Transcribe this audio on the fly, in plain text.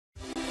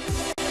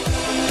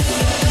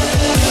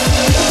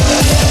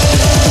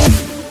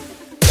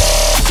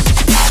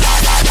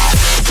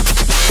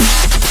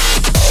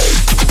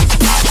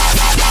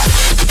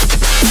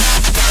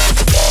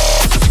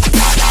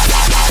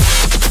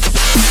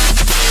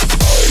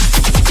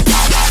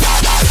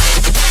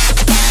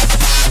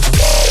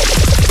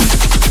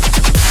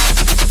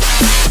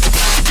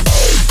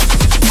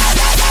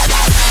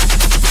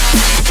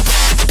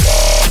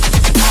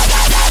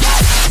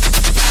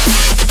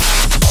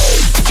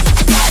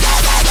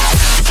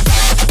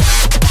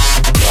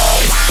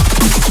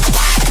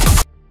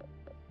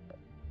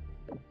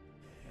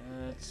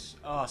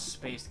Oh,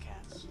 Space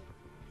Cats.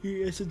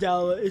 Yeah, it's a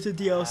download. It's a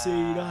DLC.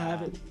 You don't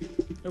have it.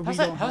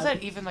 How's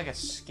that even like a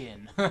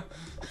skin?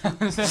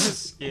 How's that a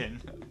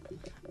skin?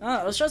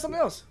 Let's try something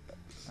else.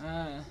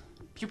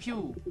 Pew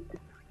pew.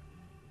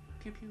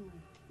 Pew pew.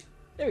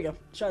 There we go.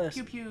 Try this.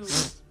 Pew pew.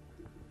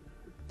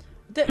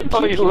 Pew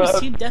Pew is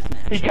Team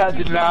Deathmatch. He got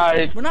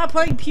denied. We're not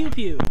playing Pew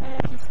Pew.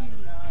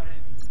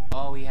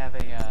 Oh, we have a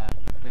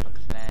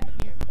clan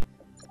here.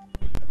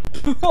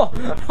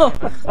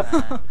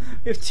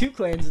 We have 2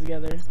 clans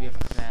together. We have a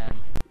clan.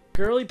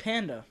 Girly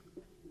Panda.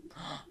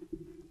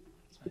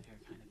 It's my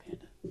favorite kind of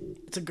panda.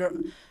 It's a girl.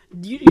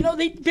 You know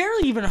they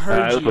barely even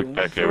heard you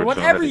for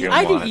whatever.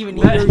 I didn't even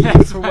hear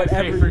you for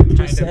whatever you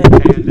just said.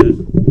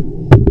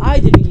 I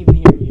didn't even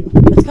hear you.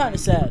 That's kind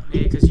of sad.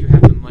 Yeah, because you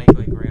have the mic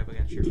like right up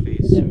against your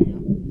face. There we go.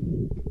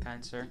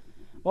 Kind sir.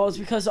 Well, it's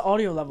because the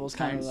audio level is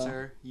kind of low.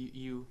 Sir,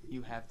 you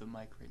have the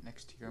mic right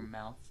next to your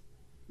mouth.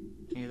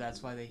 Maybe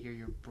that's why they hear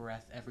your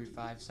breath every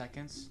 5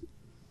 seconds.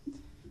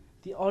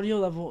 The audio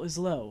level is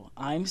low.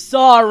 I'm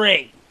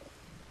sorry.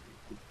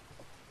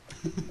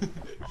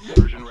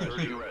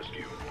 Rescue.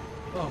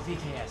 Oh,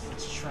 VKS,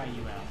 let's try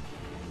you out.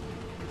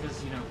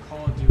 Because, you know,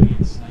 Call of Duty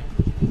and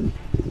Sniper.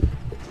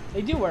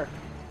 They do work.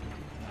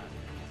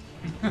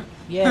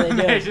 Yeah, they do.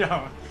 They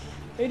don't.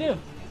 They do.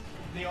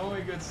 The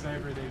only good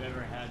sniper they've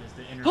ever had is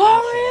the intervention.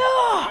 Hurry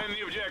up! Defend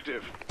the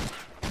objective.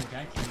 Can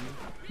I kill you?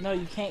 No,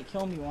 you can't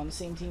kill me. We're on the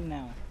same team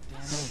now.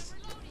 Damn it.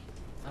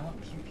 I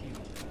want pew pew.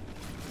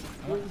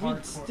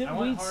 We'd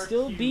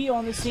still be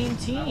on the same I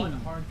team.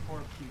 want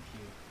hardcore pew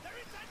pew.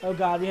 Oh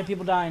god, we have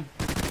people dying.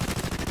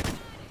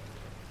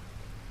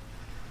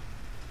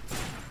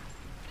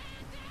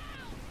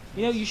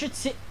 You know, you should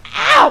sit.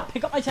 Ow!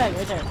 Pick up my tag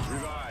right there.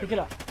 Pick it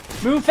up.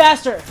 Move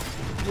faster.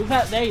 Move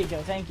fast. There you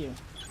go. Thank you.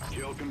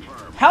 Kill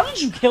confirmed. How did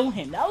you kill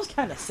him? That was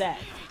kind of sad.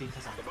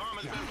 Because I'm The bomb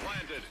has been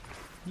planted.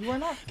 You are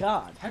not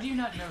God. How do you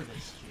not know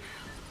this, G?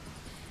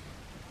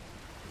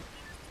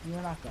 You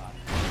are not God.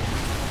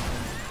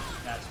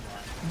 That's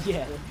why.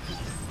 Yeah.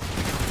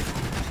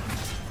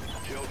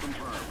 Kill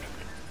confirmed.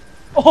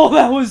 Oh,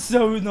 that was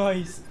so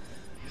nice.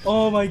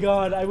 Oh my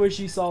god. I wish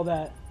you saw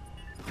that.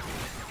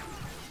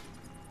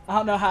 I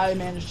don't know how I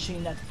managed to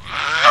chain that.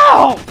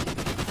 Ow!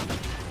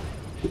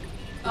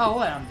 Oh,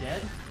 what? I'm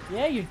dead?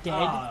 Yeah, you're dead.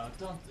 Oh,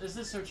 is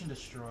this search and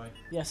destroy?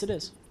 Yes, it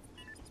is.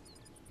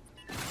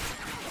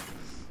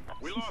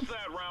 We lost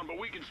that round, but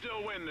we can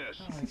still win this.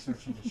 I don't like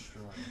search and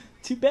destroy.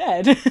 Too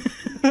bad. Oh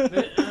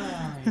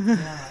my god.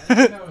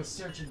 I know it's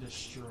search and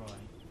destroy.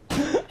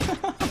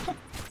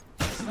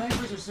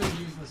 Snipers are so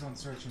useless on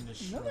search and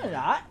destroy. No, they're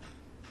not.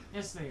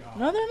 Yes, they are.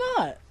 No, they're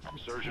not.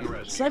 Search and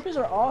rescue. Snipers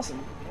are awesome.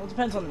 Well, it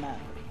depends on the map.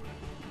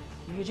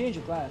 You can change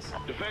your class.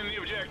 Defend the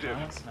objective. I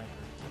want sniper.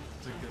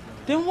 It's a good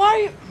one. Then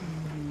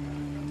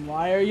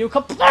why are you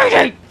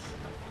complaining?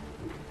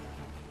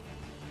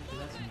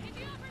 That's me.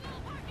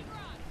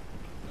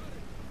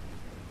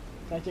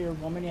 The fact that you're a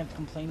woman, you have to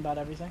complain about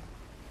everything.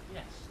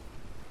 Yes.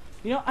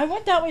 You know, I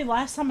went that way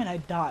last time and I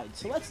died,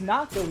 so let's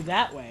not go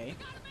that way.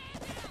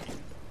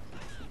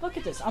 Look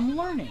at this, I'm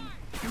learning.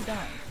 You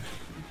died.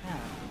 How?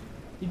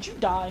 Did you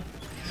die?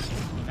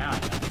 Now I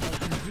know.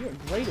 You're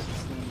great at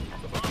this game.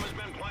 The bomb has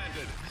been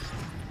planted.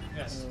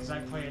 Yes, because I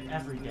play it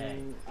every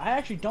day. I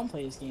actually don't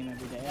play this game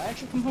every day. I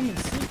actually come home and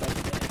sleep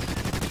every day.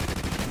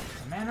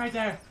 There's a man right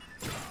there.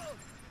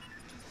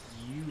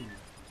 You,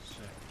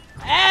 sir.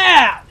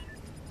 Ah!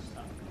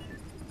 Stop.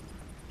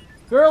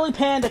 Girly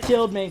Panda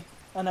killed me.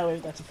 Oh no,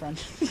 wait, that's a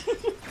friend.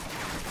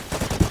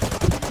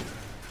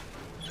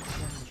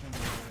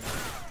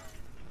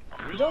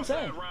 We Don't lost say.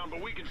 that round,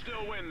 but we can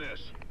still win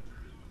this.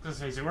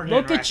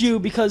 Look at you,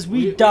 because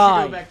we should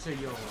died. go back to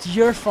YOLO. It's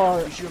your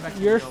fart. We should go back to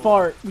Your YOLO.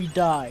 fart. We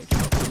died. We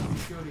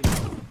should go to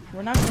YOLO.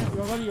 We're not gonna.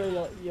 We're going to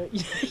yo. Yo.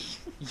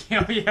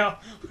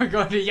 We're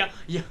going to yo.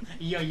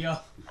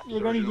 We're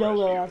going to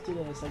YOLO after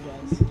this, I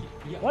guess.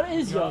 What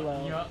is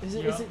YOLO? Is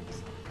it? Defend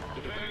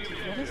the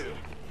What is objective. it?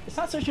 It's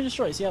not search and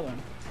destroy. It's yellow.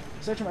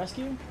 Search and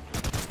rescue.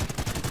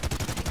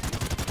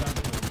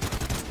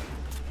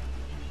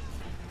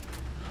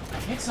 I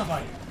hit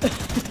somebody.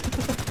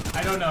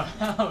 I don't know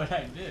how, but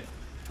I did.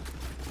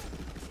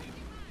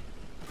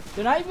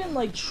 They're not even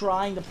like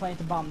trying to plant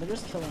the bomb. They're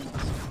just killing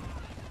us.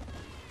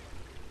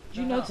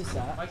 Did you notice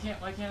that? Why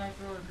can't I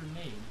throw a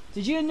grenade?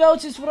 Did you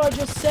notice what I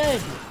just said?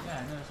 Yeah,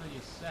 I know that's what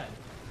you said.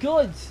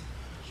 Good.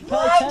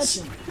 Pay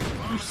attention.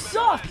 You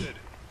suck.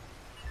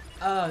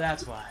 Oh,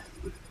 that's why.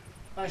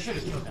 I should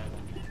have killed that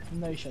one.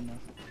 No, you shouldn't have.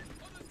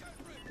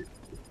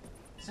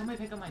 Somebody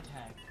pick up my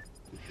tag.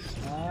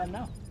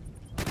 No.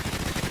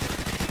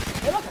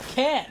 Hey, look, a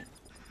can.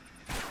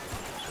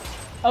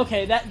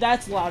 Okay,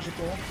 that's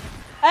logical.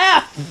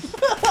 Ah!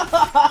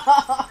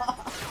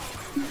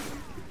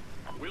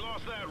 We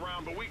lost that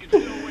round, but we can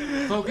still win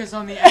this. Focus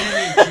on the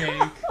enemy,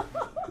 Jake.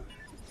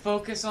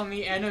 Focus on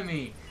the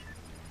enemy.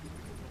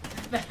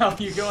 What the hell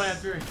are you going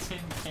after a tin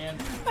can?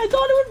 I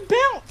thought it would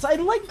bounce. I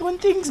like when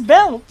things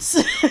bounce.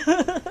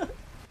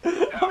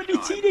 I'm a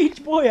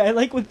teenage boy. I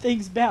like when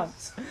things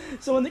bounce.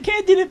 So when the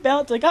can didn't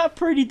bounce, I got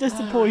pretty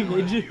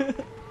disappointed.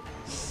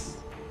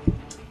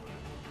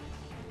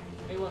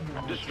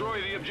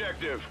 Destroy the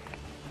objective.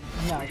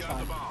 No, We it's got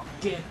the fine. bomb.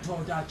 Get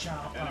to that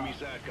chopper. Enemy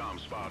SATCOM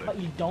spotted. But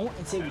you don't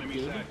and say we Enemy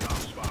did? SATCOM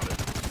spotted.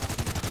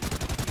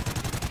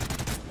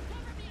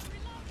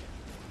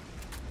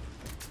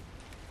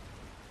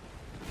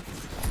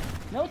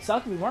 No, it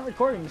sucked. We weren't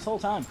recording this whole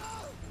time.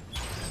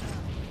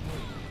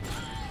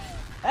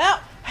 Help!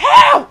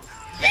 Help!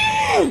 Yeah,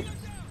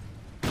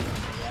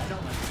 I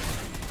don't like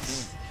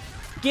this.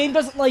 Game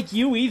doesn't like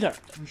you either.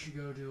 We should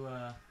go to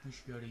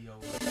Yo.